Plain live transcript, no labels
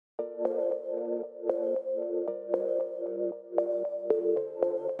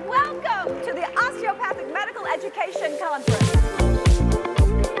Welcome to the Osteopathic Medical Education Conference.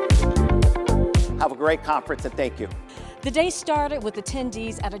 Have a great conference and thank you. The day started with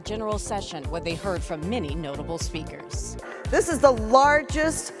attendees at a general session where they heard from many notable speakers. This is the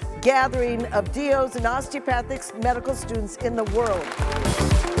largest gathering of DOs and osteopathic medical students in the world.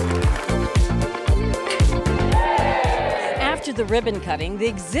 After the ribbon cutting, the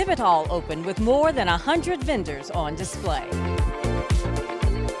exhibit hall opened with more than 100 vendors on display.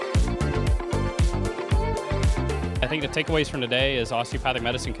 I think the takeaways from today is osteopathic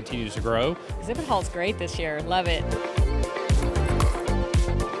medicine continues to grow. Exhibit hall's great this year. Love it.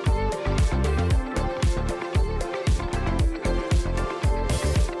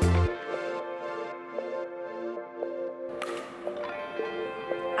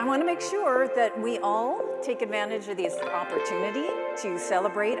 I want to make sure that we all take advantage of this opportunity to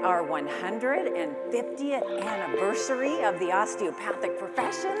celebrate our 150th anniversary of the osteopathic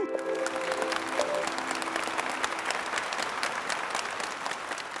profession.